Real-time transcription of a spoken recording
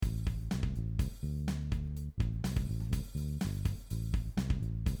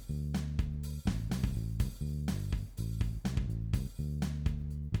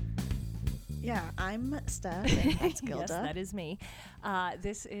Yeah, I'm Steph, and that's Gilda. Yes, that is me.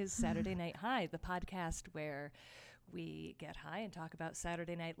 This is Saturday Night High, the podcast where we get high and talk about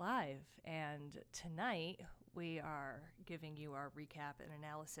Saturday Night Live. And tonight we are giving you our recap and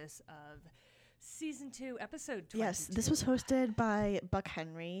analysis of Season 2, Episode 22. Yes, this was hosted by Buck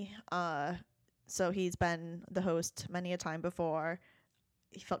Henry. So he's been the host many a time before.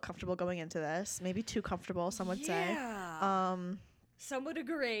 He felt comfortable going into this. Maybe too comfortable, some would say. Some would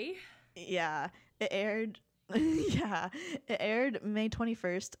agree. Yeah, it aired. It aired May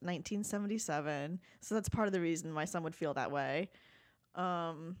 21st, 1977. So that's part of the reason why some would feel that way.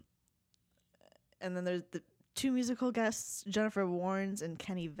 And then there's the two musical guests, Jennifer Warnes and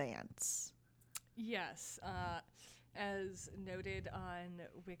Kenny Vance. Yes, as noted on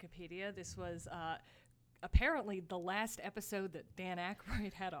Wikipedia, this was apparently the last episode that Dan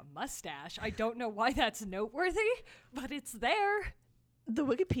Aykroyd had a mustache. I don't know why that's noteworthy, but it's there. The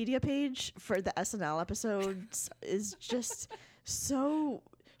Wikipedia page for the SNL episodes is just so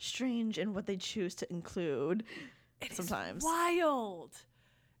strange in what they choose to include sometimes. Wild.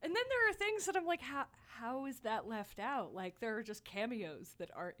 And then there are things that I'm like, how is that left out? Like, there are just cameos that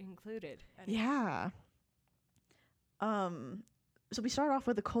aren't included. Yeah. So we start off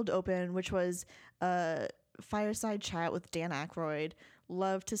with a cold open, which was a fireside chat with Dan Aykroyd.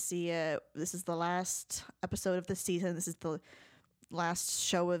 Love to see it. This is the last episode of the season. This is the last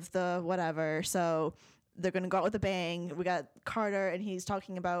show of the whatever. So they're going to go out with a bang. We got Carter, and he's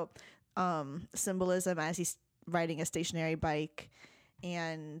talking about symbolism as he's riding a stationary bike.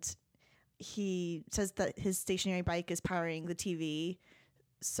 And he says that his stationary bike is powering the TV.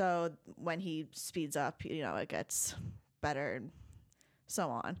 So when he speeds up, it gets better and so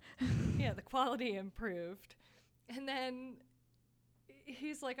on. Yeah, the quality improved. And then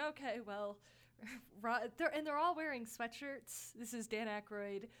he's like, okay, well, they're all wearing sweatshirts. This is Dan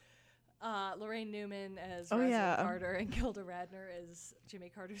Aykroyd, Lorraine Newman as Rosalind Carter, and Gilda Radner as Jimmy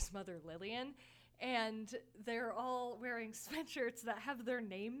Carter's mother, Lillian. And they're all wearing sweatshirts that have their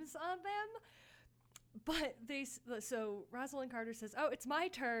names on them. But so Rosalind Carter says, oh, it's my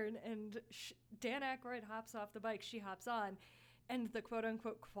turn. And Dan Aykroyd hops off the bike. She hops on. And the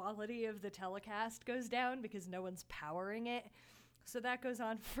quote-unquote quality of the telecast goes down because no one's powering it. So that goes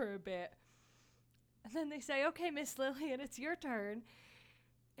on for a bit. And then they say, okay, Miss Lillian, it's your turn.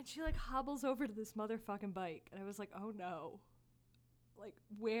 And she, hobbles over to this motherfucking bike. And I was like, oh, no.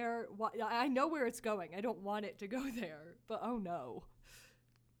 Where? What? I know where it's going. I don't want it to go there. But, oh, no.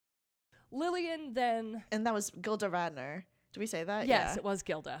 Lillian then... And that was Gilda Radner. Did we say that? Yes, it was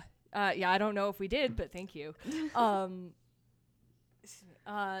Gilda. I don't know if we did, but thank you.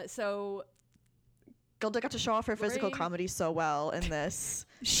 So... Gilda got to show off her physical comedy so well in this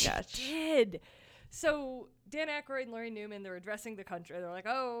sketch. She did. So Dan Aykroyd and Lorraine Newman, they're addressing the country. They're like,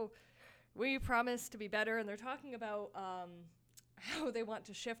 oh, we promise to be better. And they're talking about how they want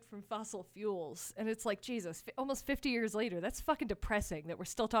to shift from fossil fuels. And it's like, Jesus, almost 50 years later, that's fucking depressing that we're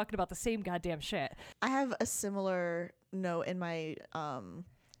still talking about the same goddamn shit. I have a similar note in my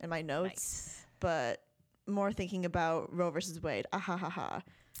notes, but more thinking about Roe versus Wade.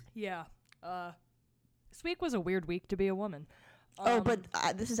 Yeah. This week was a weird week to be a woman. But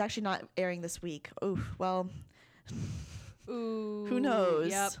this is actually not airing this week. Ooh, well, who knows?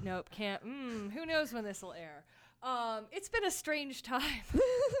 Yep, nope, can't. Who knows when this will air? It's been a strange time.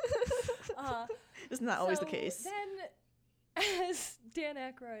 Isn't that always the case? Then, as Dan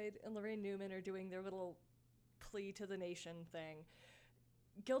Aykroyd and Lorraine Newman are doing their little plea to the nation thing,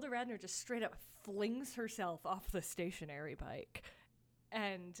 Gilda Radner just straight up flings herself off the stationary bike.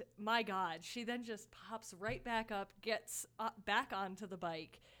 And my God, she then just pops right back up, gets back onto the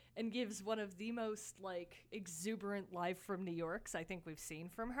bike, and gives one of the most exuberant Live from New Yorks I think we've seen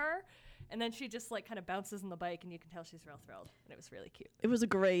from her. And then she just kind of bounces on the bike, and you can tell she's real thrilled. And it was really cute. It was a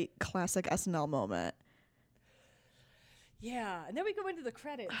great classic SNL moment. Yeah, and then we go into the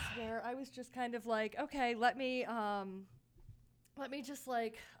credits where I was just kind of like, okay, let me just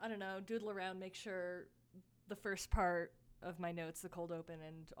I don't know, doodle around, make sure the first part of my notes, the cold open,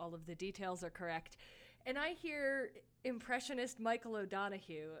 and all of the details are correct. And I hear impressionist Michael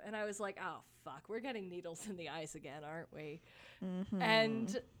O'Donoghue, and I was like, oh, fuck, we're getting needles in the eyes again, aren't we? Mm-hmm.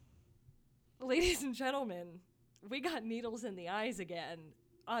 And ladies and gentlemen, we got needles in the eyes again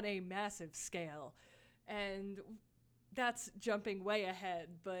on a massive scale. And that's jumping way ahead,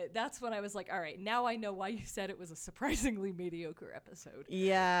 but that's when I was like, all right, now I know why you said it was a surprisingly mediocre episode.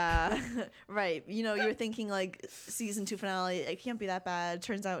 Yeah, right. You're thinking season 2 finale, it can't be that bad.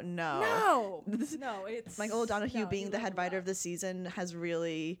 Turns out, no. No, it's... Michael O'Donoghue being the head writer of the season has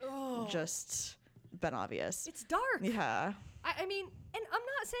really just been obvious. It's dark. Yeah. I mean, And I'm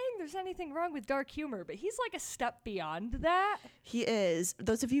not saying there's anything wrong with dark humor, but he's like a step beyond that. He is.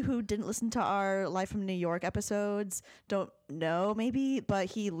 Those of you who didn't listen to our Live from New York episodes don't know, maybe, but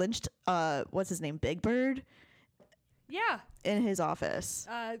he lynched, what's his name, Big Bird? Yeah. In his office.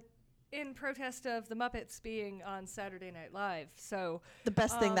 In protest of the Muppets being on Saturday Night Live. So the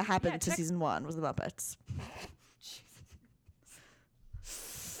best thing that happened to season 1 was the Muppets.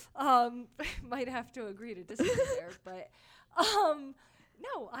 Might have to agree to disagree there, but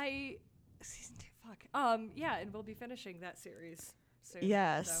no, season 2, fuck. Yeah, and we'll be finishing that series soon.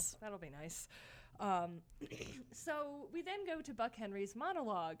 Yes. So that'll be nice. So we then go to Buck Henry's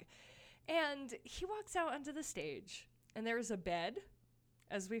monologue, and he walks out onto the stage, and there's a bed.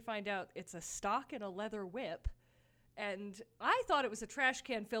 As we find out, it's a stock and a leather whip. And I thought it was a trash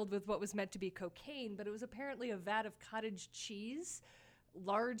can filled with what was meant to be cocaine, but it was apparently a vat of cottage cheese,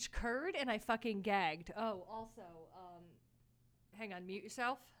 large curd, and I fucking gagged. Oh, also, hang on, mute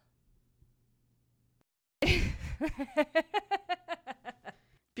yourself.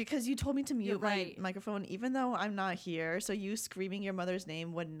 Because you told me to mute right. my microphone, even though I'm not here. So you screaming your mother's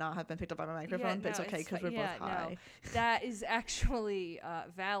name would not have been picked up by my microphone, but it's okay because we're both high. No. That is actually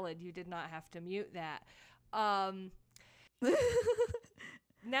valid. You did not have to mute that. Now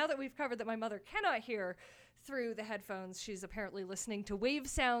that we've covered that my mother cannot hear through the headphones, she's apparently listening to wave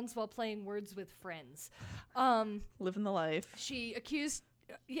sounds while playing Words with Friends. Living the life. She accused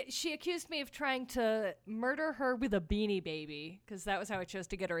me of trying to murder her with a Beanie Baby, because that was how I chose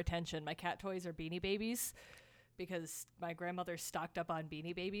to get her attention. My cat toys are Beanie Babies, because my grandmother stocked up on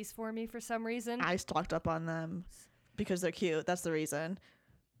Beanie Babies for me for some reason. I stocked up on them because they're cute. That's the reason.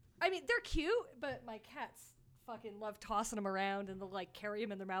 I mean, they're cute, but my cats fucking love tossing them around, and they'll like carry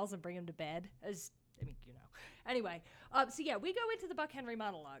them in their mouths and bring them to bed. Anyway, so yeah, we go into the Buck Henry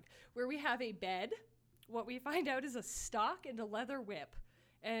monologue, where we have a bed. What we find out is a stock and a leather whip,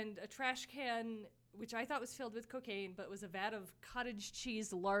 and a trash can, which I thought was filled with cocaine, but was a vat of cottage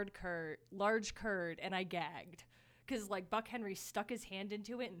cheese large curd, and I gagged. Because, like, Buck Henry stuck his hand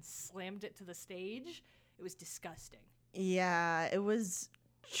into it and slammed it to the stage. It was disgusting. Yeah, it was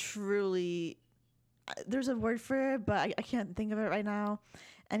truly... There's a word for it, but I can't think of it right now.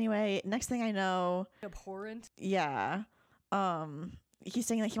 Anyway, next thing I know... Abhorrent? Yeah. He's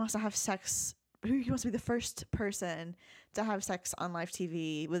saying that he wants to have sex... He wants to be the first person to have sex on live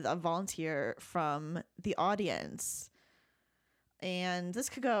TV with a volunteer from the audience. And this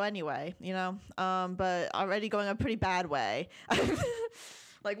could go anyway, you know, but already going a pretty bad way.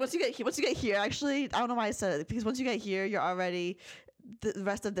 Like once you get here, actually, I don't know why I said it, because once you get here, you're already, the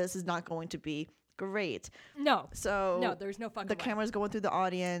rest of this is not going to be great. No. So no, there's no fucking The way. camera's going through the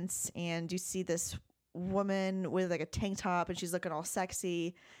audience, and you see this woman with like a tank top, and she's looking all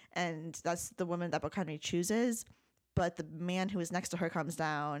sexy, and that's the woman that Buck Henry chooses. But the man who is next to her comes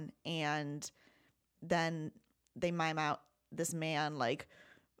down, and then they mime out this man like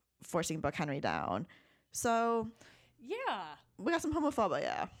forcing Buck Henry down. So yeah, we got some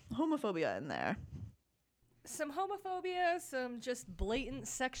homophobia in there. Some homophobia, some just blatant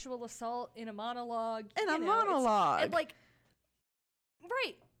sexual assault in a monologue. Monologue. And like,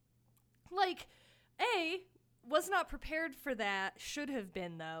 right. Like, A, was not prepared for that, should have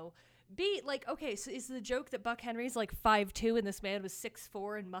been though. B, like, okay, so is the joke that Buck Henry's like 5'2" and this man was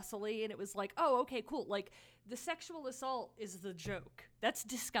 6'4" and muscly, and it was like, oh, okay, cool. Like, the sexual assault is the joke. That's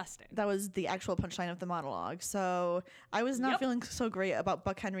disgusting. That was the actual punchline of the monologue. So I was not feeling so great about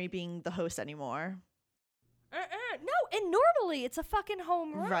Buck Henry being the host anymore. No, and normally it's a fucking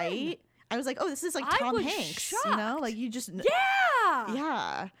home run. Right? I was like, oh, this is like Tom Hanks, shocked. you know? Like, you just... Yeah!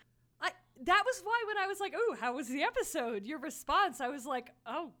 Yeah. That was why when I was like, ooh, how was the episode? Your response, I was like,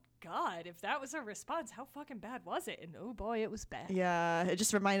 oh, God, if that was a response, how fucking bad was it? And oh boy, it was bad. Yeah, it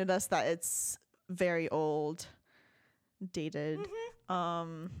just reminded us that it's very old, dated.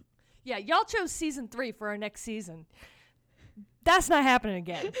 Mm-hmm. Yeah, y'all chose season 3 for our next season. That's not happening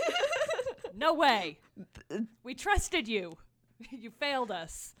again. No way. We trusted you. You failed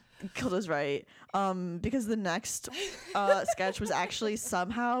us. Kilda's right. Because the next sketch was actually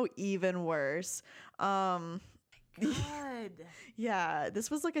somehow even worse. God. Yeah,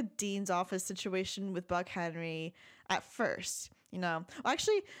 this was like a dean's office situation with Buck Henry at first, you know.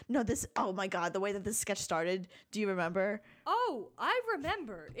 Actually, no, oh my God, the way that this sketch started, do you remember? Oh, I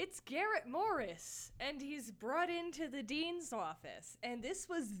remember. It's Garrett Morris, and he's brought into the dean's office, and this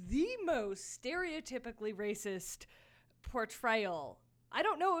was the most stereotypically racist portrayal. I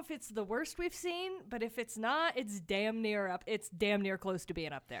don't know if it's the worst we've seen, but if it's not, it's damn near close to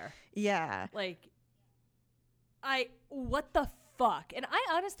being up there. Yeah. Like, what the fuck. And I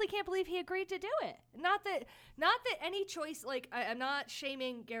honestly can't believe he agreed to do it. Not that any choice, like, I'm not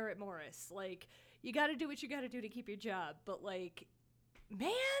shaming Garrett Morris. Like, you got to do what you got to do to keep your job. But, like,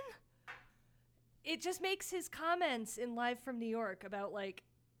 man, it just makes his comments in Live from New York about, like,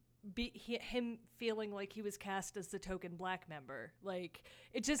 him feeling like he was cast as the token black member. Like,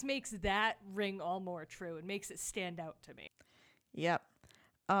 it just makes that ring all more true and makes it stand out to me. Yep.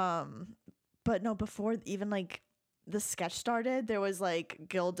 But no, before even like the sketch started, there was like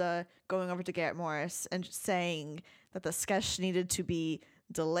Gilda going over to Garrett Morris and saying that the sketch needed to be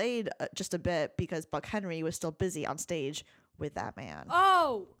delayed just a bit because Buck Henry was still busy on stage with that man.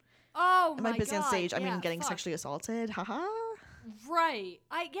 Oh, am I busy God. on stage? I yeah, mean, getting fuck. sexually assaulted. Haha. Right.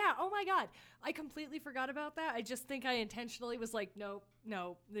 Oh my God. I completely forgot about that. I just think I intentionally was like, no,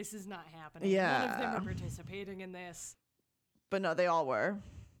 this is not happening. Yeah. None of them are participating in this. But no, they all were.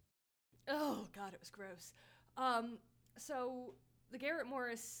 Oh God, it was gross. So the Garrett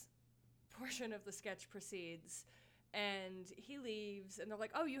Morris portion of the sketch proceeds, and he leaves, and they're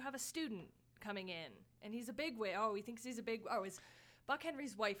like, oh, you have a student coming in, and he's a big wig. Oh, he thinks he's a big. Oh, his Buck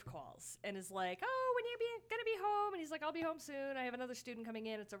Henry's wife calls and is like, oh, when you gonna be home? And he's like, I'll be home soon. I have another student coming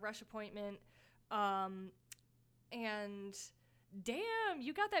in. It's a rush appointment. And damn,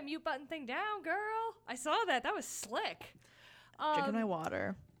 you got that mute button thing down, girl. I saw that. That was slick. Drinking my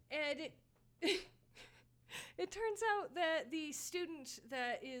water. And it turns out that the student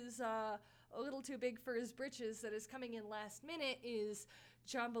that is a little too big for his britches that is coming in last minute is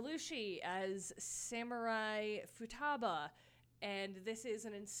John Belushi as Samurai Futaba. And this is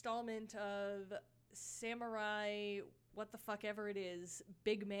an installment of Samurai, what the fuck ever it is,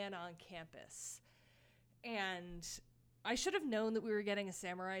 Big Man on Campus. And I should have known that we were getting a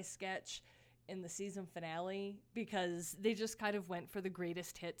Samurai sketch in the season finale because they just kind of went for the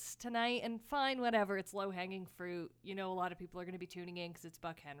greatest hits tonight. And fine, whatever, it's low-hanging fruit. You know, a lot of people are going to be tuning in because it's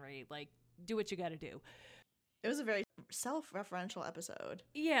Buck Henry. Like, do what you got to do. It was a very self-referential episode.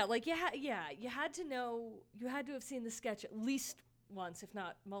 Yeah, like, you had to know, you had to have seen the sketch at least once, if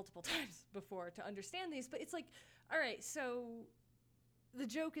not multiple times before to understand these. But it's like, all right, so the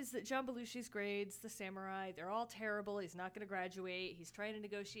joke is that John Belushi's grades, the samurai, they're all terrible. He's not going to graduate. He's trying to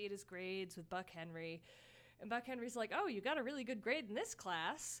negotiate his grades with Buck Henry. And Buck Henry's like, oh, you got a really good grade in this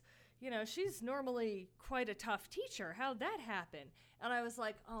class. You know, she's normally quite a tough teacher. How'd that happen? And I was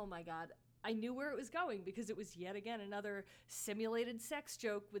like, oh my God. I knew where it was going because it was yet again another simulated sex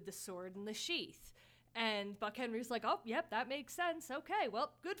joke with the sword and the sheath. And Buck Henry's like, oh, yep, that makes sense. Okay,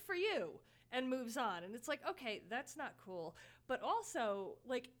 well, good for you. And moves on. And it's like, okay, that's not cool. But also,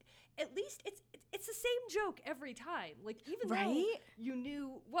 like, at least it's the same joke every time. Like, even though you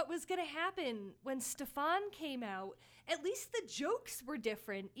knew what was going to happen when Stefan came out, at least the jokes were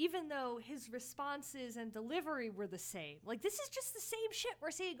different, even though his responses and delivery were the same. Like, this is just the same shit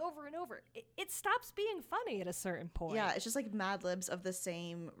we're seeing over and over. It stops being funny at a certain point. Yeah, it's just like Mad Libs of the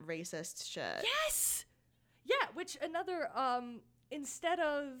same racist shit. Yes! Yeah, which another, instead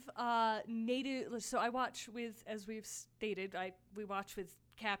of native, so I watch with, as we've stated, we watch with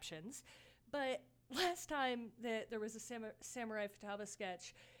captions, but last time that there was a Samurai Futaba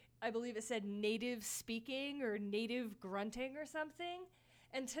sketch, I believe it said native speaking or native grunting or something,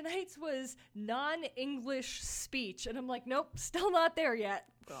 and tonight's was non-English speech, and I'm like, nope, still not there yet.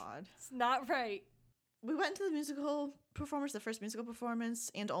 God. It's not right. We went to the musical performance, the first musical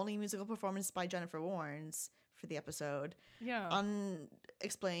performance, and only musical performance by Jennifer Warnes for the episode. Yeah.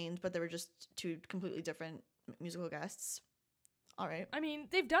 Unexplained, but there were just two completely different musical guests. All right. I mean,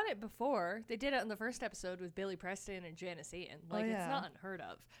 they've done it before. They did it in the first episode with Billy Preston and Janice Eaton. Like, it's not unheard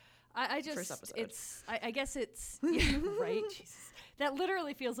of. I just, first episode. it's, I guess it's, yeah, right? Jesus. That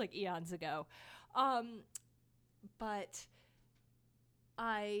literally feels like eons ago. But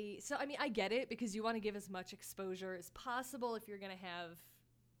I get it because you want to give as much exposure as possible if you're going to have,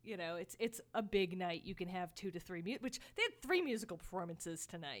 you know, it's a big night. You can have 2 to 3, which they had 3 musical performances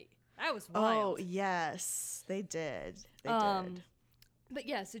tonight. That was wild. Oh, yes, they did. They did. But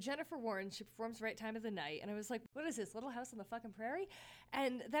yeah, so Jennifer Warnes, she performs right time of the night. And I was like, what is this, Little House on the fucking Prairie?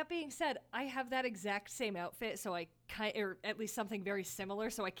 And that being said, I have that exact same outfit, so or at least something very similar,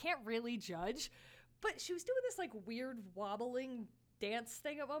 so I can't really judge. But she was doing this like weird wobbling dance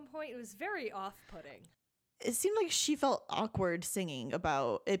thing at one point. It was very off-putting. It seemed like she felt awkward singing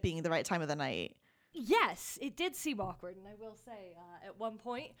about it being the right time of the night. Yes, it did seem awkward. And I will say, at one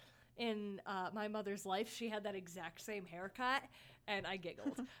point in my mother's life, she had that exact same haircut, and I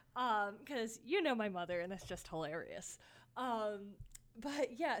giggled. Because you know my mother, and that's just hilarious.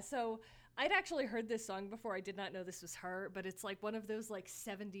 But yeah, so I'd actually heard this song before. I did not know this was her, but it's like one of those like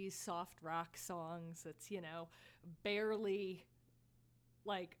 70s soft rock songs that's, you know, barely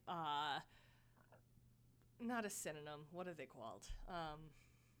like not a synonym. What are they called?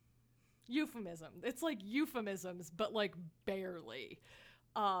 Euphemism. It's like euphemisms, but like barely.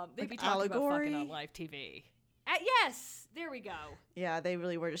 They'd Like be talking allegory? about fucking on live TV. Yes, there we go. Yeah, they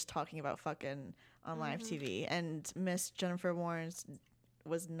really were just talking about fucking on live TV, and Miss Jennifer Warnes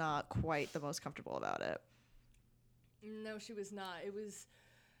was not quite the most comfortable about it. No, she was not. It was,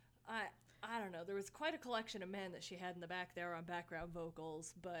 I don't know. There was quite a collection of men that she had in the back there on background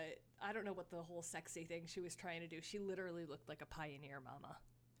vocals, but I don't know what the whole sexy thing she was trying to do. She literally looked like a pioneer mama.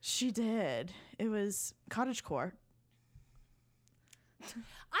 She did. It was cottagecore.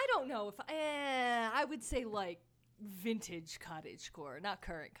 I don't know if I would say like vintage cottagecore, not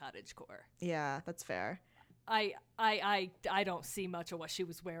current cottagecore. Yeah, that's fair. I don't see much of what she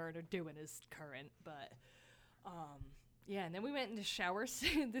was wearing or doing as current, but yeah. And then we went into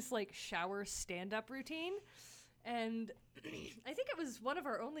this like shower stand-up routine, and I think it was one of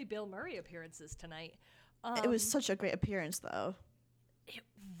our only Bill Murray appearances tonight. It was such a great appearance, though. It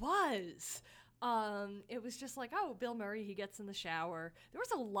was. It was just like, oh, Bill Murray, he gets in the shower. There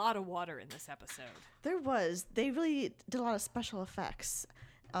was a lot of water in this episode. There was. They really did a lot of special effects.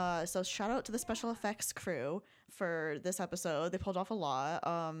 So shout out to the special effects crew for this episode. They pulled off a lot.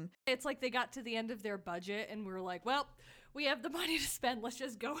 It's like they got to the end of their budget and we were like, well, we have the money to spend. Let's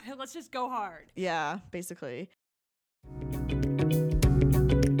just go hard. Yeah, basically.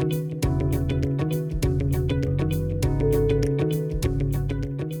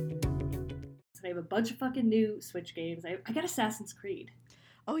 I have a bunch of fucking new Switch games. I got Assassin's Creed.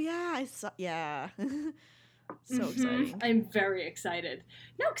 Oh yeah, I saw. Yeah, so exciting. I'm very excited.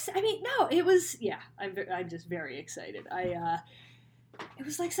 No, it was. Yeah, I'm just very excited. It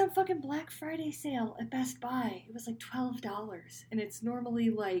was like some fucking Black Friday sale at Best Buy. It was like $12, and it's normally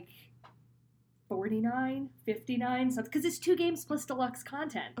like $49, $59, something, because it's 2 games plus deluxe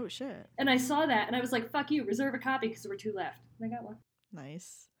content. Oh shit! And I saw that, and I was like, "Fuck you, reserve a copy," because there were 2 left. And I got one.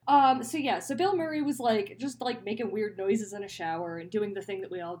 Nice. So Bill Murray was like just like making weird noises in a shower and doing the thing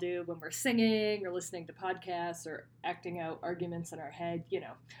that we all do when we're singing or listening to podcasts or acting out arguments in our head,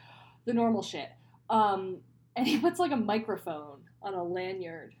 the normal shit. And he puts like a microphone on a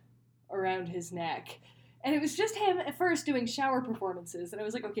lanyard around his neck. And it was just him at first doing shower performances. And I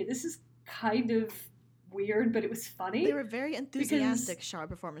was like, okay, this is kind of weird, but it was funny. They were very enthusiastic shower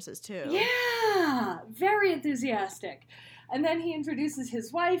performances too. Yeah, very enthusiastic. And then he introduces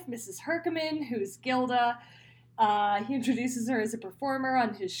his wife, Mrs. Herkiman, who's Gilda. He introduces her as a performer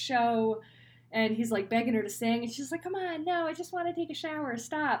on his show, and he's like begging her to sing, and she's like, "Come on, no, I just want to take a shower,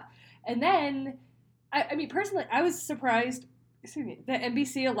 stop." And then, I mean, personally, I was surprised, that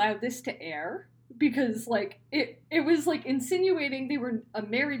NBC allowed this to air, because like it was like insinuating they were a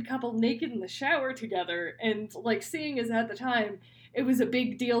married couple naked in the shower together, and like seeing as at the time it was a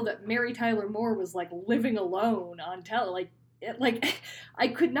big deal that Mary Tyler Moore was like living alone on I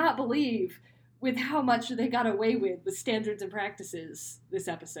could not believe with how much they got away with standards and practices this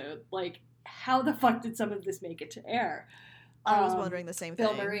episode. Like, how the fuck did some of this make it to air? I was wondering the same thing.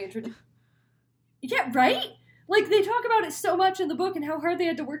 Bill Murray introduced. Yeah, right? Like, they talk about it so much in the book and how hard they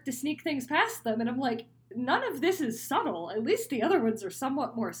had to work to sneak things past them, and I'm like, none of this is subtle. At least the other ones are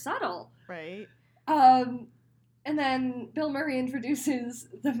somewhat more subtle. Right. And then Bill Murray introduces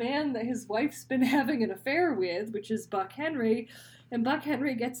the man that his wife's been having an affair with, which is Buck Henry. And Buck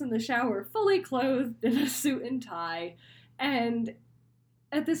Henry gets in the shower fully clothed in a suit and tie. And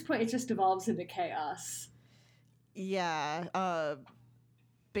at this point, it just devolves into chaos. Yeah.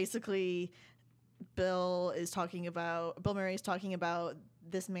 Basically, Bill Murray is talking about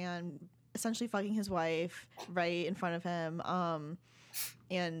this man essentially fucking his wife right in front of him.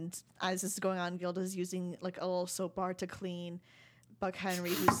 And as this is going on, Gilda's using like a little soap bar to clean Buck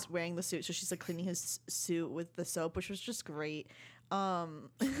Henry, who's wearing the suit. So she's like cleaning his suit with the soap, which was just great. And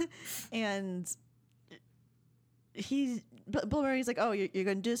Bill Murray's like, "Oh, you're going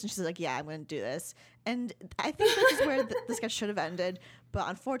to do this?" And she's like, "Yeah, I'm going to do this." And I think this is where the sketch should have ended. But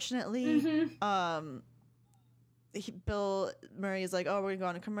unfortunately, Bill Murray is like, "Oh, we're going to go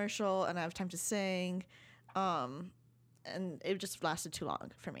on a commercial and I have time to sing." And it just lasted too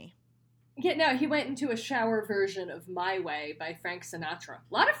long for me. Yeah, no, he went into a shower version of My Way by Frank Sinatra. A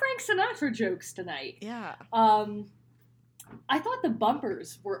lot of Frank Sinatra jokes tonight. Yeah. I thought the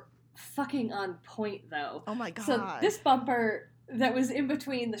bumpers were fucking on point, though. Oh my god. So this bumper that was in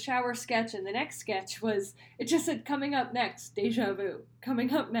between the shower sketch and the next sketch it just said, "Coming up next, deja vu.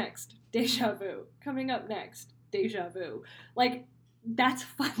 Coming up next, deja vu. Coming up next, deja vu." Like, that's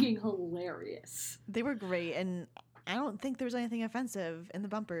fucking hilarious. They were great, and I don't think there was anything offensive in the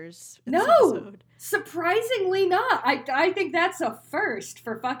bumpers in No! this episode. Surprisingly not. I think that's a first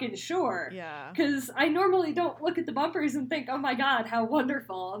for fucking sure. Yeah. Because I normally don't look at the bumpers and think, oh my god, how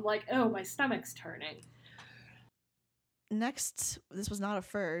wonderful. I'm like, oh, my stomach's turning. Next, this was not a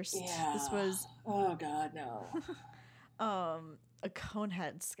first. Yeah. This was oh god, no. a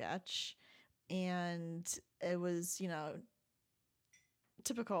Conehead sketch, and it was, you know,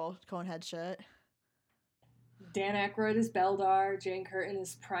 typical Conehead shit. Dan Aykroyd as Beldar, Jane Curtin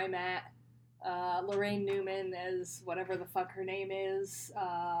as Primat, Lorraine Newman as whatever the fuck her name is.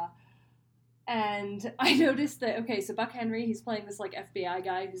 And I noticed that, okay, so Buck Henry, he's playing this, like, FBI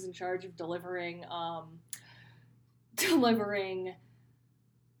guy who's in charge of delivering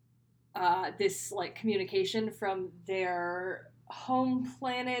this, like, communication from their home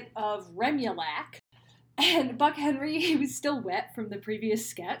planet of Remulac. And Buck Henry, he was still wet from the previous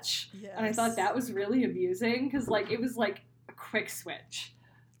sketch. Yes. And I thought that was really amusing, because, like, it was, like, a quick switch.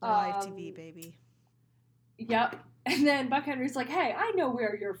 Live TV, baby. Yep. And then Buck Henry's like, hey, I know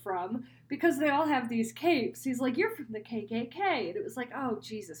where you're from, because they all have these capes. He's like, you're from the KKK. And it was like, oh,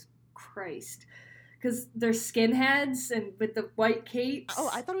 Jesus Christ. Because they're skinheads and with the white capes.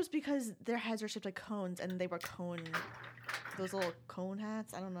 Oh, I thought it was because their heads were shaped like cones, and they were those little cone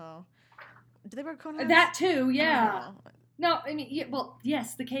hats. I don't know. Do they wear cone hats? That too, yeah. No, I mean, yeah, well,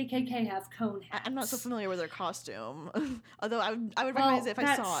 yes, the KKK have cone hats. I'm not so familiar with their costume, although I would recognize it if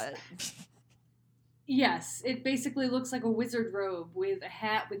I saw it. Yes, it basically looks like a wizard robe with a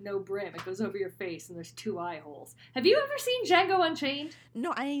hat with no brim. It goes over your face, and there's 2 eye holes. Have you ever seen Django Unchained?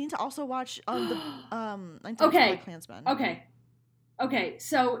 No, I need to also watch the 1984 Okay. Klansman. Okay,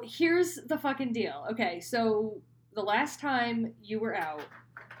 so here's the fucking deal. Okay, so the last time you were out,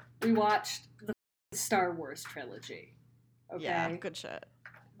 we watched the Star Wars trilogy. Okay? Yeah, good shit.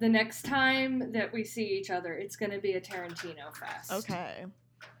 The next time that we see each other, it's going to be a Tarantino fest. Okay.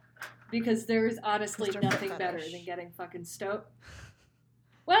 Because there is honestly Mr. nothing Foot better Fetish. than getting fucking stoked.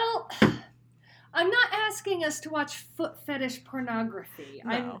 Well, I'm not asking us to watch foot fetish pornography.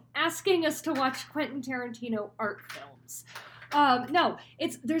 No. I'm asking us to watch Quentin Tarantino art films. No,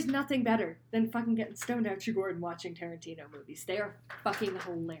 there's nothing better than fucking getting stoned out your gourd and watching Tarantino movies. They are fucking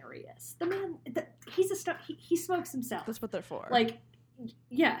hilarious. The man, he smokes himself. That's what they're for. Like,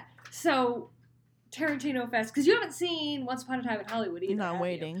 yeah. So, Tarantino Fest, because you haven't seen Once Upon a Time in Hollywood either. No, I'm have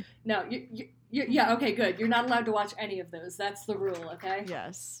waiting. You? No, you're yeah. Okay, good. You're not allowed to watch any of those. That's the rule. Okay.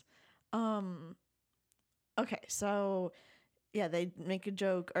 Yes. Okay, so yeah, they make a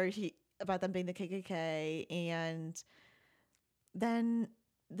joke about them being the KKK, and then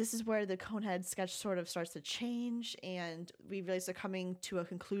this is where the Conehead sketch sort of starts to change, and we realize they're coming to a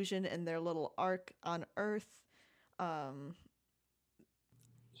conclusion in their little arc on Earth. Yeah.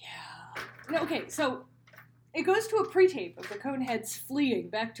 No, okay, so it goes to a pre-tape of the Coneheads fleeing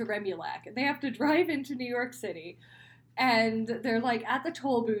back to Remulac, and they have to drive into New York City, and they're, like, at the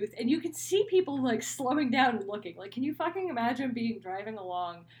toll booth, and you can see people, like, slowing down and looking. Like, can you fucking imagine driving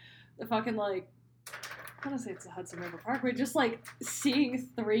along the fucking, like, I want to say it's the Hudson River Parkway, just, like, seeing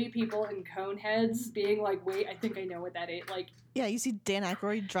 3 people in Coneheads being like, wait, I think I know what that is. Like, Yeah, you see Dan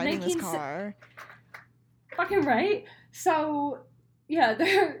Aykroyd driving this car. fucking right. So, yeah,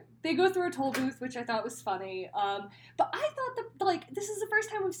 they go through a toll booth, which I thought was funny. But I thought that, like, this is the first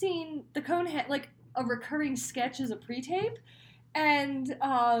time we've seen the Conehead, like, a recurring sketch as a pre-tape. And,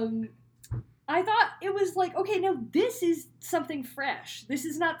 I thought it was like, okay, now this is something fresh. This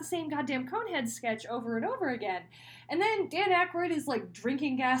is not the same goddamn Conehead sketch over and over again. And then Dan Aykroyd is, like,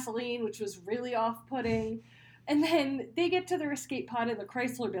 drinking gasoline, which was really off-putting. And then they get to their escape pod in the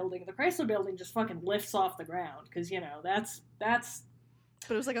Chrysler Building. The Chrysler Building just fucking lifts off the ground, because, you know, that's But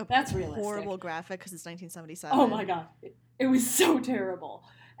it was like that's horrible realistic. graphic because it's 1977. Oh my god. It was so terrible.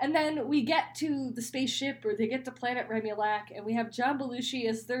 And then we get to the spaceship, or they get to planet Remulac, and we have John Belushi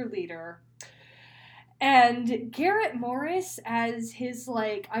as their leader. And Garrett Morris as his,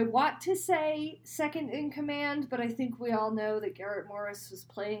 like, I want to say second in command, but I think we all know that Garrett Morris was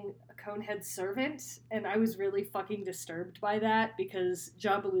playing a Conehead servant, and I was really fucking disturbed by that, because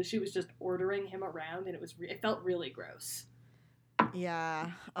John Belushi was just ordering him around, and it felt really gross.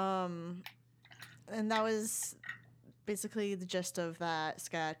 Yeah. And that was basically the gist of that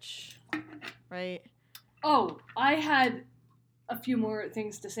sketch, right? Oh, I had a few more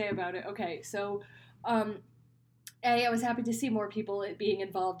things to say about it. Okay, so, I was happy to see more people being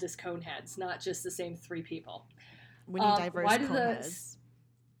involved as Coneheads, not just the same 3 people. We need diverse why do Coneheads.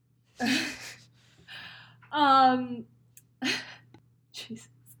 Jesus.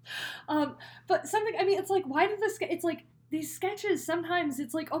 But something, I mean, it's like, why did this, it's like, these sketches, sometimes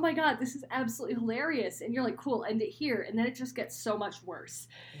it's like, oh my god, this is absolutely hilarious, and you're like, cool, end it here, and then it just gets so much worse.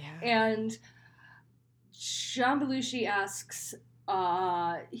 Yeah. And John Belushi asks,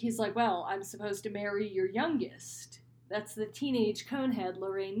 he's like, well, I'm supposed to marry your youngest. That's the teenage conehead,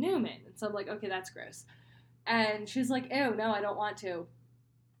 Lorraine Newman. And so I'm like, okay, that's gross. And she's like, ew, no, I don't want to.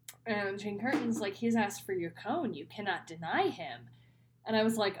 And Jane Curtin's like, he's asked for your cone. You cannot deny him. And I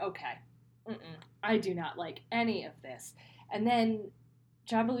was like, okay, I do not like any of this. And then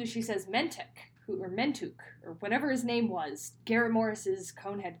John Belushi says Mentuk, or whatever his name was, Garrett Morris's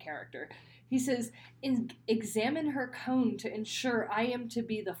conehead character. He says, examine her cone to ensure I am to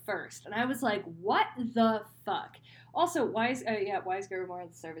be the first. And I was like, what the fuck? Also, why is Garrett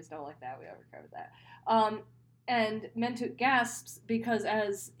Morris the service? Don't like that. We already covered that. And Mentuk gasps because,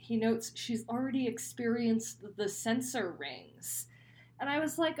 as he notes, she's already experienced the censor rings. And I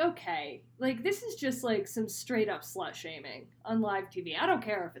was like, okay, like, this is just, like, some straight-up slut-shaming on live TV. I don't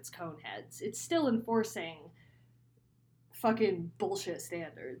care if it's coneheads. It's still enforcing fucking bullshit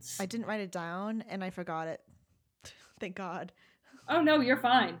standards. I didn't write it down, and I forgot it. Thank God. Oh, no, you're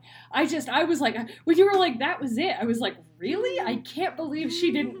fine. I was like, when you were like, that was it, I was like, really? I can't believe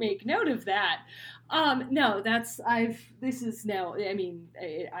she didn't make note of that. No, I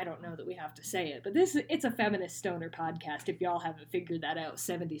don't know that we have to say it, but it's a feminist stoner podcast, if y'all haven't figured that out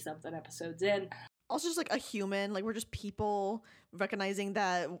 70-something episodes in. Also just like a human, like we're just people recognizing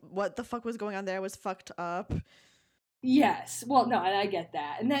that what the fuck was going on there was fucked up. Yes. Well, no, I get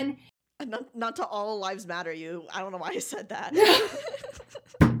that. And then... Not to all lives matter you. I don't know why I said that.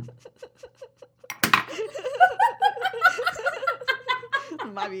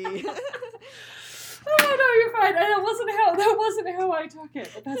 Maybe. Oh no, you're fine. That wasn't how I took it,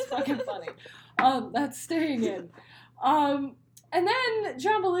 but that's fucking funny. That's staying in. And then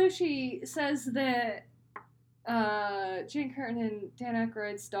John Belushi says that Jane Curtin and Dan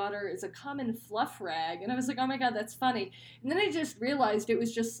Aykroyd's daughter is a common fluff rag, and I was like, oh my god, that's funny. And then I just realized it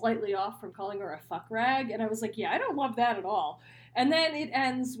was just slightly off from calling her a fuck rag, and I was like, yeah, I don't love that at all. And then it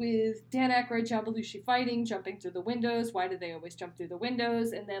ends with Dan Aykroyd, John Belushi fighting, jumping through the windows. Why do they always jump through the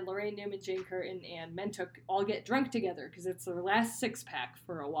windows? And then Lorraine Newman, Jane Curtin, and Mentuk all get drunk together because it's their last six-pack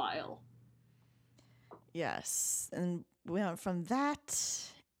for a while. Yes, and we went from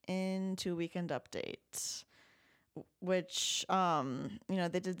that into Weekend Update, which,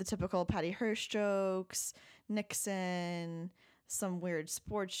 they did the typical Patty Hearst jokes, Nixon, some weird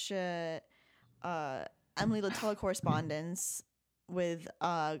sports shit, Emily Litella correspondence with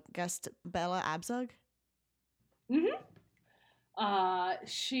guest Bella Abzug.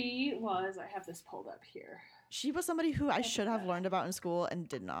 She was, I have this pulled up here. She was somebody who I should have learned about in school and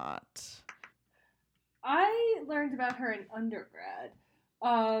did not. I learned about her in undergrad.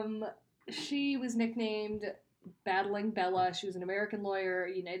 She was nicknamed Battling Bella. She was an American lawyer,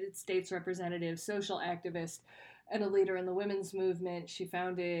 a United States representative, social activist, and a leader in the women's movement. She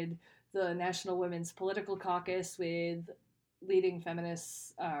founded the National Women's Political Caucus with leading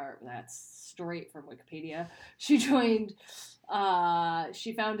feminists. That's straight from Wikipedia. She founded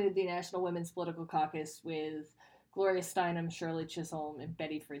the National Women's Political Caucus with Gloria Steinem, Shirley Chisholm, and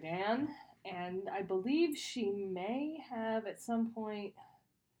Betty Friedan. And I believe she may have at some point...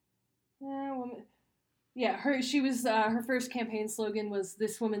 her first campaign slogan was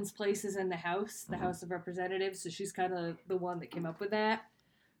 "This woman's place is in the House of Representatives." So she's kind of the one that came up with that.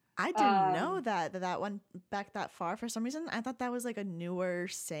 I didn't know that went back that far for some reason. I thought that was like a newer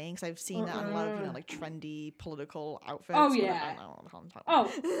saying because I've seen that on a lot of like trendy political outfits. Oh yeah.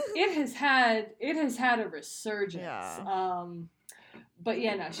 It has had a resurgence. Yeah. But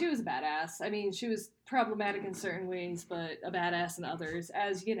yeah, no, she was a badass. I mean, she was problematic in certain ways, but a badass in others,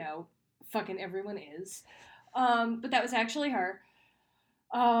 as you know. Fucking everyone is. But that was actually her.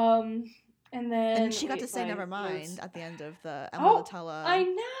 And she got to say never mind at the end of the Emma Litella. I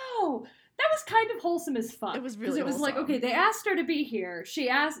know. That was kind of wholesome as fuck. It was really wholesome. Like, okay, they asked her to be here.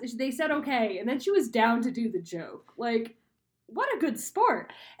 They said okay, and then she was down to do the joke. Like, what a good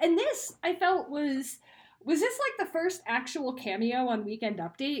sport. And this, I felt, was this like the first actual cameo on Weekend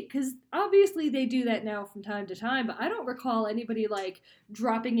Update? Because obviously they do that now from time to time, but I don't recall anybody like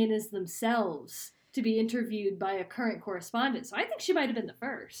dropping in as themselves to be interviewed by a current correspondent. So I think she might have been the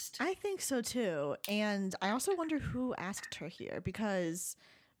first. I think so too. And I also wonder who asked her here, because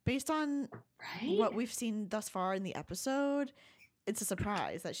based on what we've seen thus far in the episode, it's a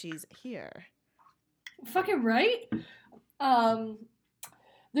surprise that she's here. Fucking right.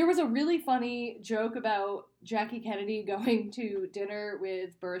 There was a really funny joke about Jackie Kennedy going to dinner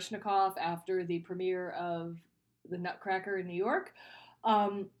with Baryshnikov after the premiere of The Nutcracker in New York.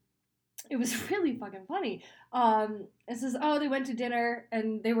 it was really fucking funny. It says, oh, they went to dinner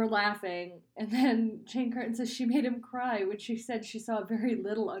and they were laughing. And then Jane Curtin says she made him cry when she said she saw very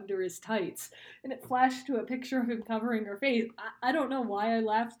little under his tights. And it flashed to a picture of him covering her face. I don't know why I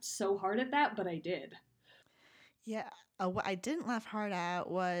laughed so hard at that, but I did. Yeah. What I didn't laugh hard at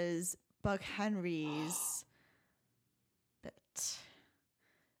was Buck Henry's bit.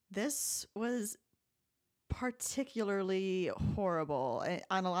 This was particularly horrible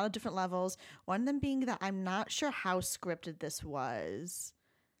on a lot of different levels. One of them being that I'm not sure how scripted this was.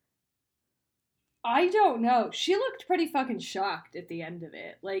 I don't know. She looked pretty fucking shocked at the end of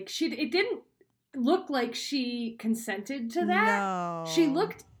it. Like it didn't look like she consented to that. No. She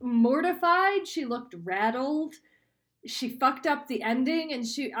looked mortified. She looked rattled. She fucked up the ending, and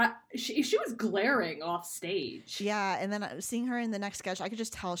she was glaring off stage. Yeah, and then seeing her in the next sketch, I could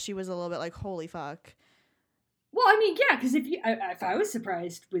just tell she was a little bit like, holy fuck. Well, I mean, yeah, because if I was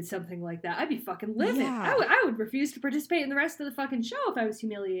surprised with something like that, I'd be fucking livid. Yeah. I would refuse to participate in the rest of the fucking show if I was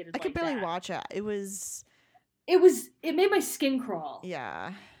humiliated. I could barely watch it. It made my skin crawl.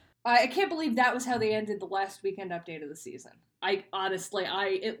 Yeah. I can't believe that was how they ended the last weekend update of the season. I honestly,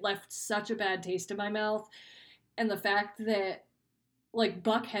 it left such a bad taste in my mouth. And the fact that, like,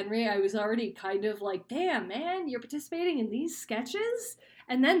 Buck Henry, I was already kind of like, damn, man, you're participating in these sketches?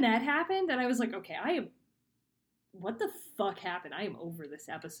 And then that happened, and I was like, okay, what the fuck happened? I am over this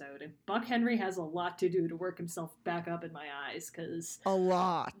episode. And Buck Henry has a lot to do to work himself back up in my eyes, because... A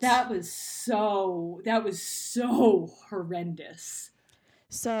lot. That was so horrendous.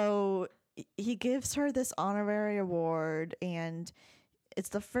 So, he gives her this honorary award, and... it's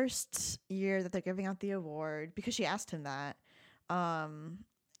the first year that they're giving out the award because she asked him that.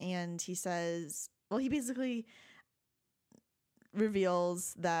 And he says, well, he basically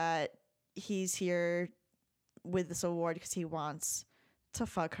reveals that he's here with this award because he wants to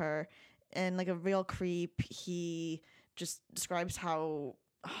fuck her. And like a real creep, he just describes how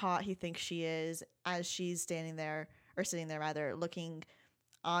hot he thinks she is as she's sitting there rather, looking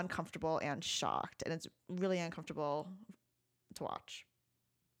uncomfortable and shocked. And it's really uncomfortable to watch.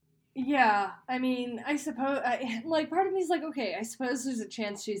 Yeah, I mean, I suppose, part of me's like, okay, I suppose there's a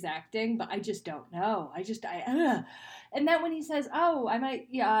chance she's acting, but I just don't know. And then when he says, oh,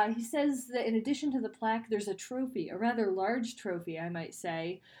 he says that in addition to the plaque, there's a trophy, a rather large trophy, I might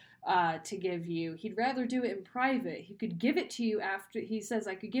say, to give you. He'd rather do it in private. He could give it to you he says,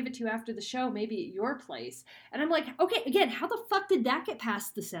 I could give it to you after the show, maybe at your place. And I'm like, okay, again, how the fuck did that get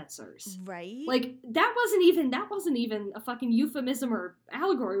past the censors? Right? Like, that wasn't even a fucking euphemism or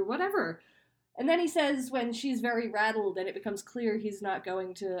allegory or whatever. And then he says when she's very rattled and it becomes clear his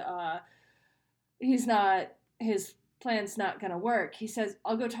plan's not gonna work, he says,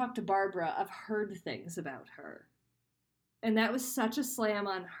 I'll go talk to Barbara. I've heard things about her. And that was such a slam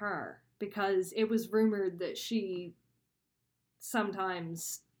on her, because it was rumored that she'd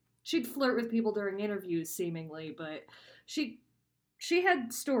flirt with people during interviews, seemingly, but she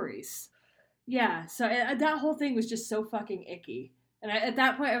had stories. Yeah, so that whole thing was just so fucking icky. And at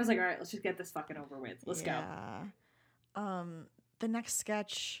that point, I was like, all right, let's just get this fucking over with. Let's go. The next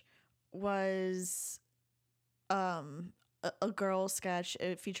sketch was a girl sketch.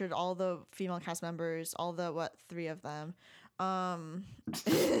 It featured all the female cast members, three of them,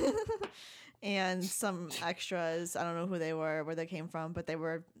 and some extras. I don't know who they were, where they came from, but they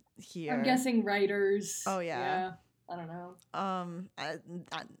were here. I'm guessing writers. Oh yeah. I don't know.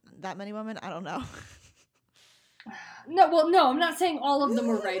 That many women? I don't know. No, I'm not saying all of them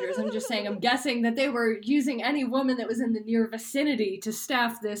were writers. I'm just saying I'm guessing that they were using any woman that was in the near vicinity to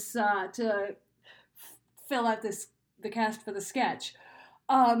staff this, to fill out the cast for the sketch.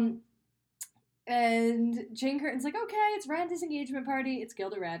 And Jane Curtin's like, okay, it's Randy's engagement party. It's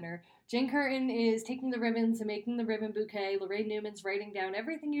Gilda Radner. Jane Curtin is taking the ribbons and making the ribbon bouquet. Lorraine Newman's writing down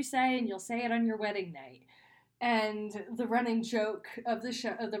everything you say, and you'll say it on your wedding night. And the running joke of the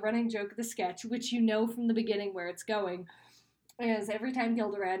show, the sketch, which you know from the beginning where it's going, is every time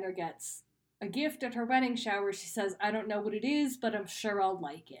Gilda Radner gets a gift at her wedding shower, she says, I don't know what it is, but I'm sure I'll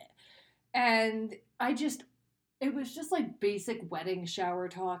like it. And it was just like basic wedding shower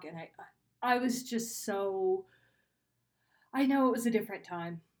talk, and I was just so... I know it was a different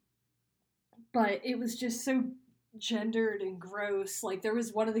time, but it was just so gendered and gross. Like, there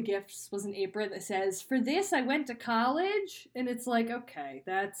was one of the gifts was an apron that says, for this I went to college, and it's like, okay,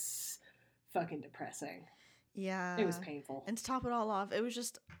 that's fucking depressing. Yeah. It was painful. And to top it all off, it was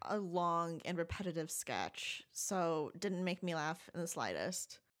just a long and repetitive sketch, so didn't make me laugh in the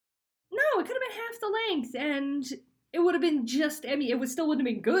slightest. No, it could have been half the length, and it would have been it still wouldn't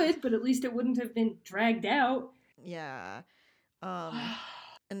have been good, but at least it wouldn't have been dragged out. Yeah.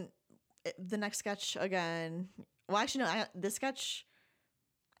 And the next sketch again. Well, actually, no. This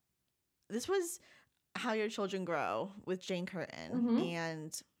was How Your Children Grow with Jane Curtin, Mm-hmm.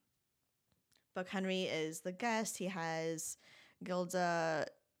 and Buck Henry is the guest. He has Gilda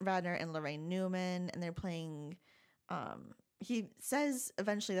Radner and Lorraine Newman, and they're playing. He says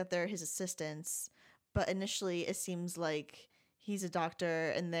eventually that they're his assistants, but initially it seems like he's a doctor,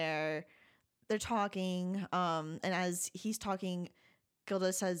 and they're talking. And as he's talking,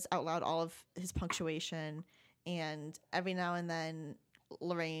 Gilda says out loud all of his punctuation, and every now and then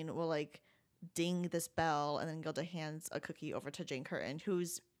Lorraine will like ding this bell, and then Gilda hands a cookie over to Jane Curtin,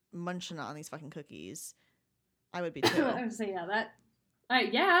 who's munching on these fucking cookies. I would be too. I would say,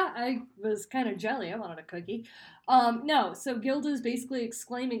 I was kind of jelly. I wanted a cookie. No, so Gilda's basically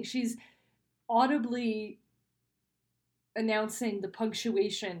exclaiming, she's audibly announcing the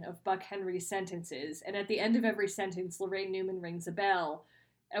punctuation of Buck Henry's sentences, and at the end of every sentence, Lorraine Newman rings a bell,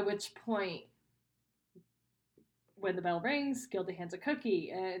 at which point, when the bell rings, Gilda hands a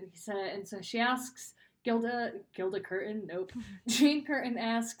cookie, and so she asks Gilda Curtin, nope, Jane Curtin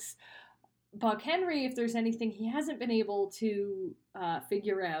asks Buck Henry if there's anything he hasn't been able to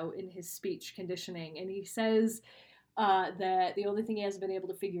figure out in his speech conditioning, and he says that the only thing he hasn't been able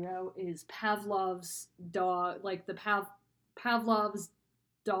to figure out is Pavlov's dog, like the Pavlov's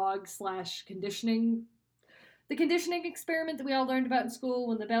dog / conditioning, the conditioning experiment that we all learned about in school.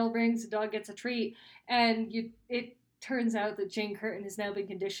 When the bell rings, the dog gets a treat, and it turns out that Jane Curtin has now been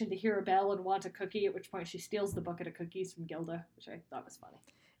conditioned to hear a bell and want a cookie, at which point she steals the bucket of cookies from Gilda, which I thought was funny.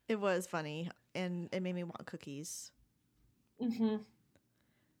 It was funny, and it made me want cookies. Mm-hmm.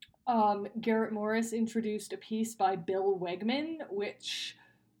 Garrett Morris introduced a piece by Bill Wegman, which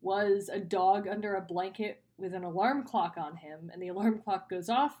was a dog under a blanket with an alarm clock on him, and the alarm clock goes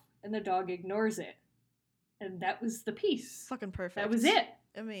off, and the dog ignores it. And that was the piece. Fucking perfect. That was it.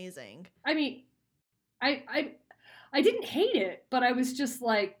 Amazing. I mean, I didn't hate it, but I was just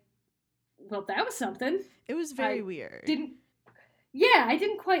like, well, that was something. It was very weird. I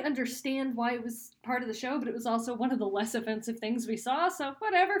didn't quite understand why it was part of the show, but it was also one of the less offensive things we saw, so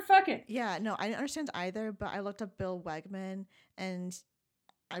whatever, fuck it. Yeah, no, I didn't understand either, but I looked up Bill Wegman, and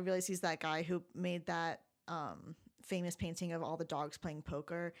I realized he's that guy who made that famous painting of all the dogs playing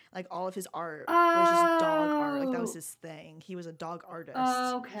poker. Like, all of his art was just dog art. Like, that was his thing. He was a dog artist.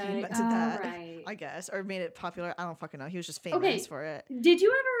 Okay. He invented that, right. I guess, or made it popular. I don't fucking know. He was just famous for it. Did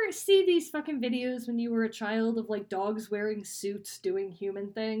you ever see these fucking videos when you were a child of, like, dogs wearing suits doing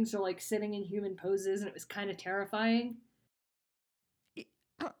human things, or, like, sitting in human poses, and it was kind of terrifying?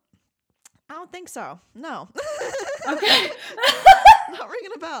 I don't think so. No. Okay. Not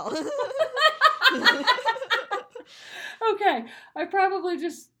ringing a bell. Okay, I probably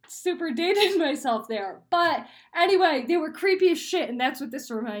just super dated myself there. But anyway, they were creepy as shit, and that's what this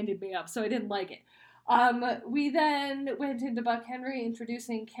reminded me of, so I didn't like it. We then went into Buck Henry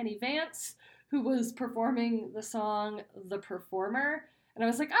introducing Kenny Vance, who was performing the song The Performer. And I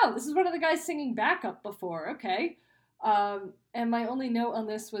was like, oh, this is one of the guys singing backup before. Okay. And my only note on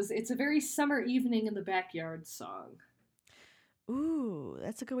this was, it's a very summer evening in the backyard song. Ooh,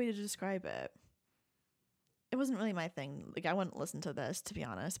 that's a good way to describe it. It wasn't really my thing. Like, I wouldn't listen to this, to be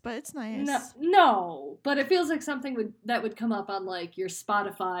honest, but it's nice. No, but it feels like something that would come up on, like, your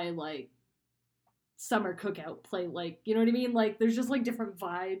Spotify, like, summer cookout play, like, you know what I mean? Like, there's just, like, different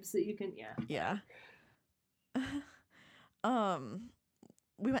vibes that you can, Yeah.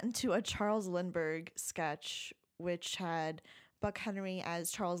 We went into a Charles Lindbergh sketch, which had Buck Henry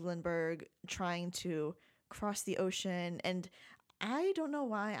as Charles Lindbergh trying to cross the ocean, and I don't know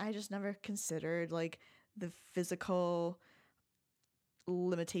why I just never considered, like, the physical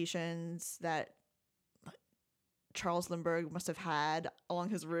limitations that Charles Lindbergh must have had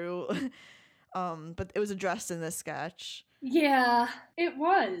along his route. But it was addressed in this sketch. Yeah, it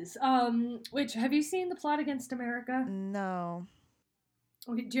was. Which, have you seen The Plot Against America? No.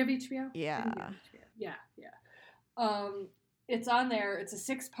 Okay, do you have HBO? Yeah. Yeah. It's on there. It's a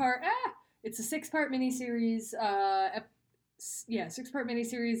six-part miniseries. 6-part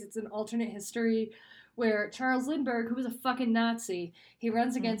miniseries. It's an alternate history where Charles Lindbergh, who was a fucking Nazi, he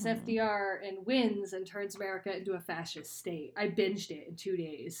runs against FDR and wins and turns America into a fascist state. I binged it in 2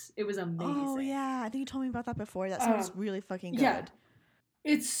 days. It was amazing. Oh, yeah. I think you told me about that before. That sounds really fucking good. Yeah.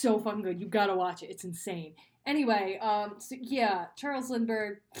 It's so fucking good. You gotta watch it. It's insane. Anyway, Charles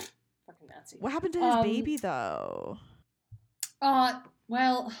Lindbergh, fucking Nazi. What happened to his baby, though?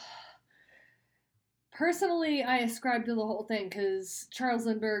 Well, personally, I ascribe to the whole thing because Charles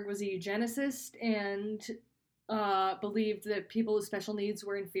Lindbergh was a eugenicist and believed that people with special needs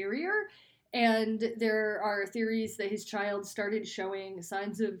were inferior. And there are theories that his child started showing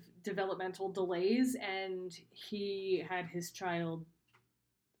signs of developmental delays, and he had his child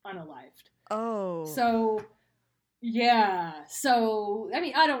unalived. Oh. So, yeah. So, I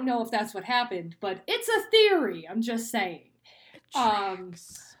mean, I don't know if that's what happened, but it's a theory. I'm just saying. I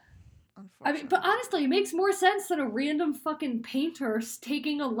mean, but honestly, it makes more sense than a random fucking painter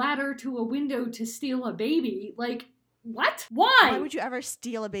taking a ladder to a window to steal a baby. Like, what? Why would you ever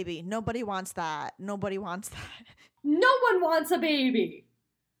steal a baby? Nobody wants that. Nobody wants that. No one wants a baby.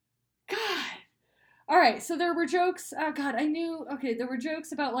 God. All right, so there were jokes. Oh, God, there were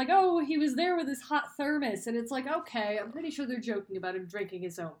jokes about, like, oh, he was there with his hot thermos. And it's like, okay, I'm pretty sure they're joking about him drinking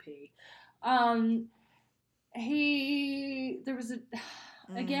his own pee.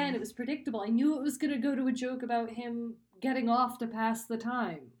 Again, it was predictable. I knew it was going to go to a joke about him getting off to pass the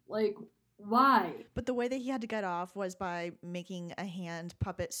time. Like, why? But the way that he had to get off was by making a hand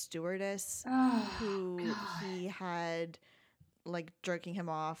puppet stewardess who he had, like, jerking him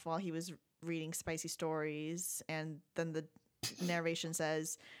off while he was reading spicy stories. And then the narration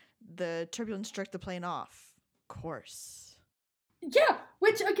says, the turbulence jerked the plane off. Of course. Yeah,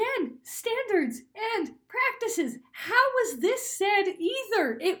 which, again, standards and practices. How was this said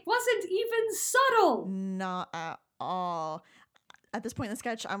either? It wasn't even subtle. Not at all. At this point in the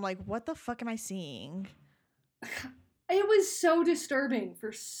sketch, I'm like, what the fuck am I seeing? It was so disturbing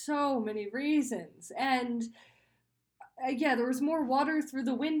for so many reasons. And, yeah, there was more water through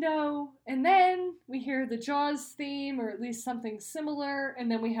the window. And then we hear the Jaws theme, or at least something similar. And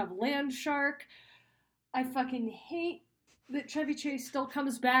then we have Land Shark. I fucking hate that Chevy Chase still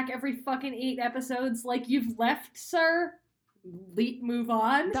comes back every fucking 8 episodes. Like, you've left, sir. Move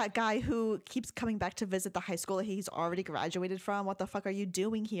on. That guy who keeps coming back to visit the high school that he's already graduated from. What the fuck are you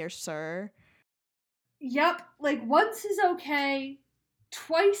doing here, sir? Yep. Like, once is okay.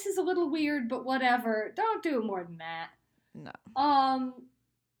 Twice is a little weird, but whatever. Don't do it more than that. No.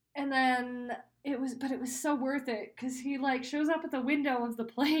 And then it was so worth it, because he, like, shows up at the window of the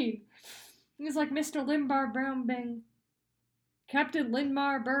plane. He's like, Mr. Limbar Brown Bing. Captain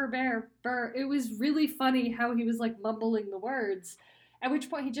Linmar Burr. It was really funny how he was, like, mumbling the words. At which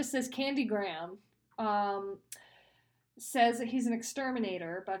point he just says Candygram. Says that he's an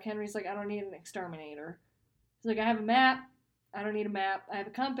exterminator. Buck Henry's like, I don't need an exterminator. He's like, I have a map. I don't need a map. I have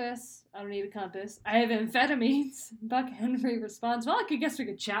a compass. I don't need a compass. I have amphetamines. Buck Henry responds, well, I guess we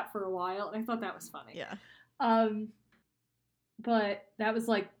could chat for a while. And I thought that was funny. Yeah. But that was,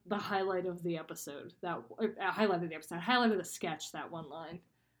 like, the highlight of the episode. Highlight of the sketch, that one line.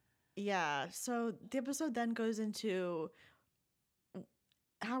 Yeah, so the episode then goes into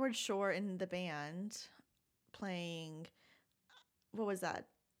Howard Shore and the band playing, what was that?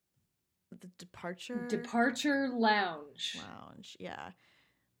 The Departure Lounge, yeah.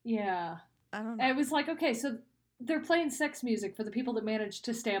 Yeah. I don't know. It was like, okay, so they're playing sex music for the people that managed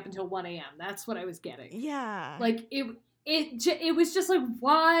to stay up until 1 a.m. That's what I was getting. Yeah. Like, it was just like,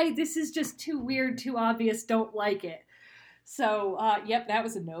 why? This is just too weird, too obvious, don't like it. So, yep, that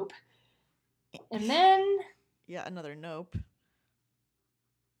was a nope. And then... yeah, another nope.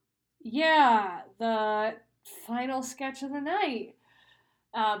 Yeah, the final sketch of the night.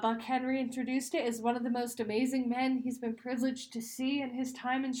 Buck Henry introduced it as one of the most amazing men he's been privileged to see in his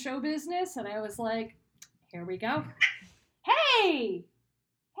time in show business, and I was like, here we go. Hey!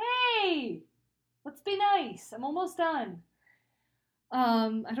 Let's be nice. I'm almost done.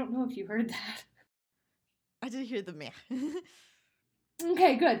 I don't know if you heard that. I did hear the meh.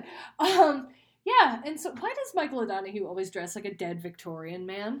 Okay, good. Yeah, and so why does Michael O'Donoghue always dress like a dead Victorian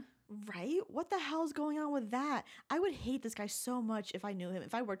man? Right? What the hell's going on with that? I would hate this guy so much if I knew him.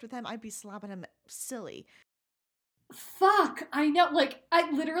 If I worked with him, I'd be slapping him silly. Fuck, I know. Like,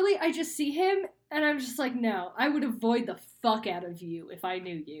 I just see him, and I'm just like, no, I would avoid the fuck out of you if I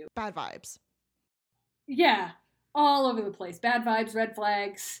knew you. Bad vibes. Yeah, all over the place. Bad vibes, red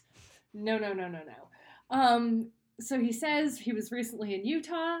flags. No. So he says he was recently in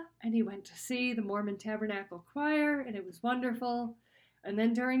Utah, and he went to see the Mormon Tabernacle Choir, and it was wonderful. And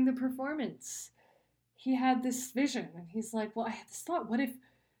then during the performance, he had this vision, and he's like, well, I had this thought, what if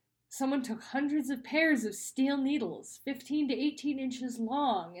someone took hundreds of pairs of steel needles, 15 to 18 inches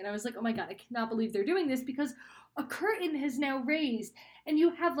long? And I was like, oh my God, I cannot believe they're doing this, because a curtain has now raised, and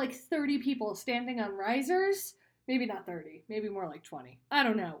you have like 30 people standing on risers. Maybe not 30, maybe more like 20. I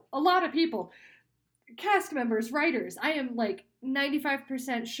don't know. A lot of people. Cast members, writers. I am like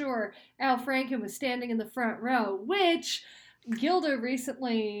 95% sure Al Franken was standing in the front row, which Gilda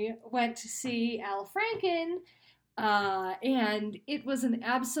recently went to see Al Franken, and it was an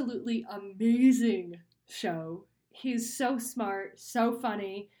absolutely amazing show. He's so smart, so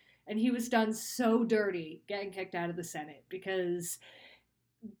funny. And he was done so dirty getting kicked out of the Senate because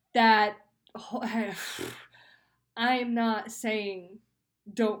that. I'm not saying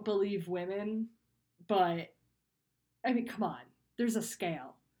don't believe women, but I mean, come on. There's a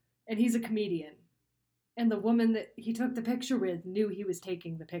scale. And he's a comedian. And the woman that he took the picture with knew he was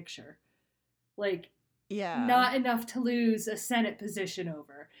taking the picture. Like, yeah, not enough to lose a Senate position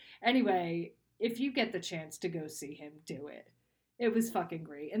over. Anyway, if you get the chance to go see him, do it. It was fucking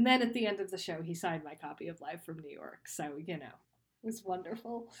great. And then at the end of the show, he signed my copy of Live from New York. So, you know, it was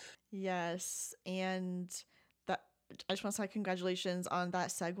wonderful. Yes, and that I just want to say congratulations on that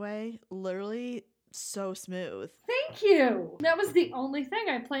segue. Literally so smooth. Thank you. That was the only thing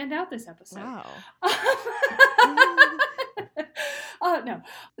I planned out this episode. Wow. No.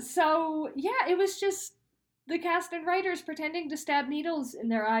 So, yeah, it was just the cast and writers pretending to stab needles in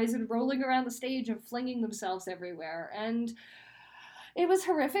their eyes and rolling around the stage and flinging themselves everywhere. And it was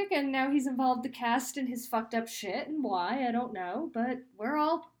horrific, and now he's involved the cast in his fucked up shit, and why, I don't know, but we're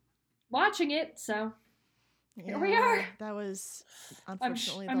all watching it, so here we are. That was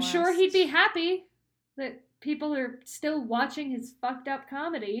unfortunately I'm sure he'd be happy that people are still watching his fucked up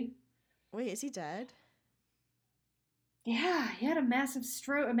comedy. Wait, is he dead? Yeah, he had a massive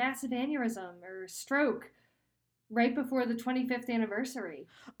aneurysm or stroke right before the 25th anniversary.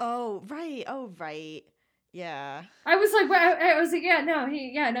 Oh, right. Yeah. I was like,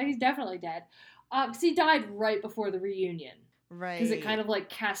 he's definitely dead. 'Cause he died right before the reunion. Right. Because it kind of like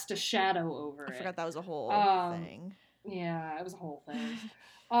cast a shadow over it. I forgot that was a whole thing. Yeah, it was a whole thing.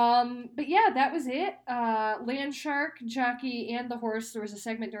 But yeah, that was it. Landshark, Jockey, and the horse. There was a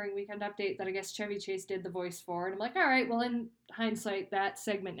segment during Weekend Update that I guess Chevy Chase did the voice for, and I'm like, all right, well, in hindsight, that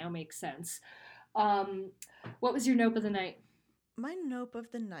segment now makes sense. What was your nope of the night? My nope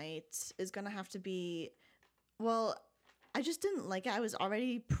of the night is gonna have to be, well, I just didn't like it. I was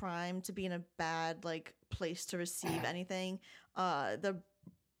already primed to be in a bad like place to receive anything. The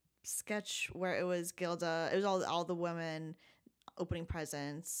sketch where it was Gilda, it was all the women opening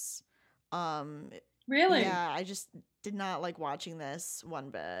presents. Really? Yeah, I just did not like watching this one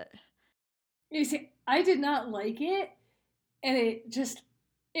bit. You see, I did not like it, and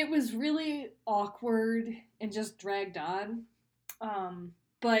it was really awkward and just dragged on.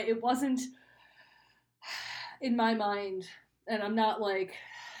 But it wasn't, in my mind, and I'm not like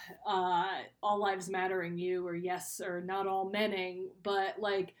all lives mattering you or yes or not all menning, but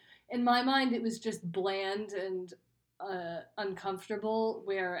like in my mind it was just bland and uncomfortable,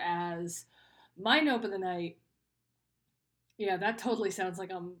 whereas my nope of the night, yeah, that totally sounds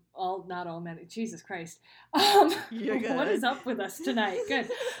like I'm not all menning. Jesus Christ. You're good. What is up with us tonight? Good.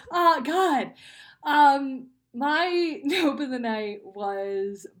 God. My nope of the night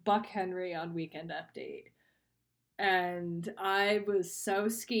was Buck Henry on Weekend Update. And I was so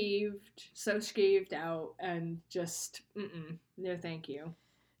skeeved out, and just, no thank you.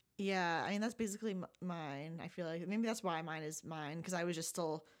 Yeah, I mean, that's basically mine. I feel like maybe that's why mine is mine, because I was just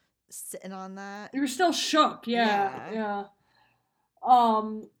still sitting on that. You were still shook, yeah.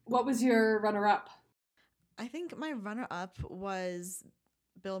 What was your runner-up? I think my runner-up was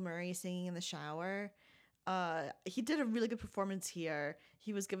Bill Murray singing in the shower. He did a really good performance here.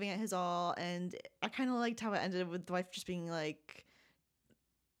 He was giving it his all, and I kind of liked how it ended with the wife just being like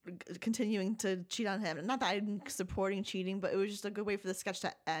continuing to cheat on him. Not that I'm supporting cheating, but it was just a good way for the sketch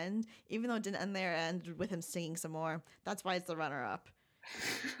to end, even though it didn't end there, it ended with him singing some more. That's why it's the runner-up.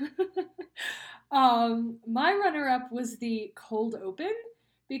 My runner-up was the cold open,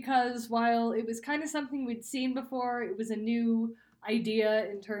 because while it was kind of something we'd seen before, it was a new idea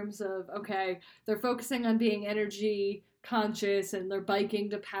in terms of, okay, they're focusing on being energy conscious and they're biking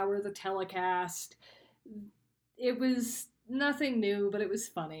to power the telecast. It was nothing new, but it was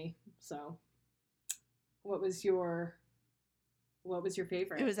funny. So what was your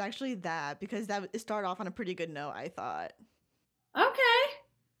favorite? It was actually that, because it started off on a pretty good note, I thought. Okay,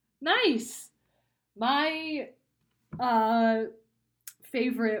 nice. My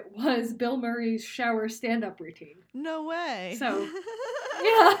favorite was Bill Murray's shower stand-up routine. No way. So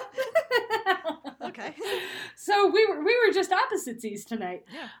yeah. Okay. So we were just opposites tonight.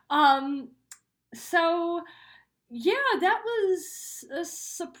 Yeah. So yeah, that was a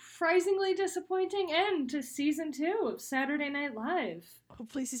surprisingly disappointing end to season 2 of Saturday Night Live.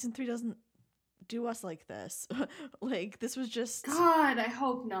 Hopefully season 3 doesn't do us like this. Like, this was just... God, I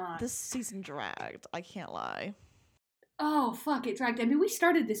hope not. This season dragged. I can't lie. Oh, fuck, it dragged. I mean, we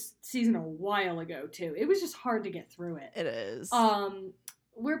started this season a while ago, too. It was just hard to get through it. It is.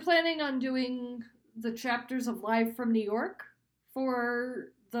 We're planning on doing the chapters of Live from New York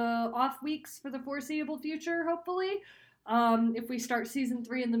for the off weeks for the foreseeable future, hopefully. If we start season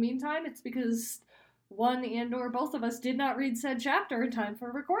 3 in the meantime, it's because one and or both of us did not read said chapter in time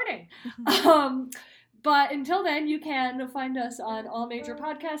for recording. But until then, you can find us on all major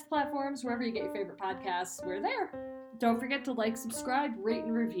podcast platforms. Wherever you get your favorite podcasts, we're there. Don't forget to like, subscribe, rate,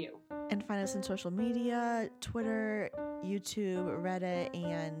 and review. And find us on social media, Twitter, YouTube, Reddit,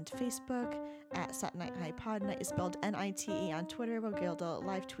 and Facebook at Saturday Night High Pod. Night is spelled N-I-T-E on Twitter, where Gilda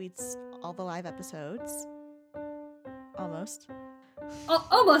live tweets all the live episodes. Almost.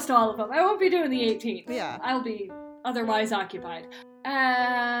 Almost all of them. I won't be doing the 18th. Yeah. I'll be otherwise occupied.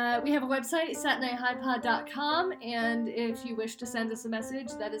 We have a website, satnighthighpod.com, and if you wish to send us a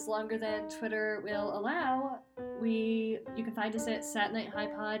message that is longer than Twitter will allow, you can find us at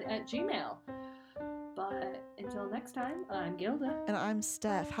satnighthighpod@gmail. But until next time, I'm Gilda. And I'm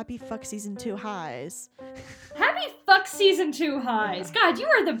Steph. Happy fuck season 2 highs. Happy fuck season 2 highs. God, you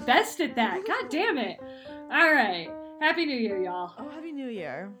are the best at that. God damn it. All right. Happy New Year, y'all. Oh, Happy New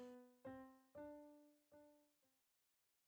Year.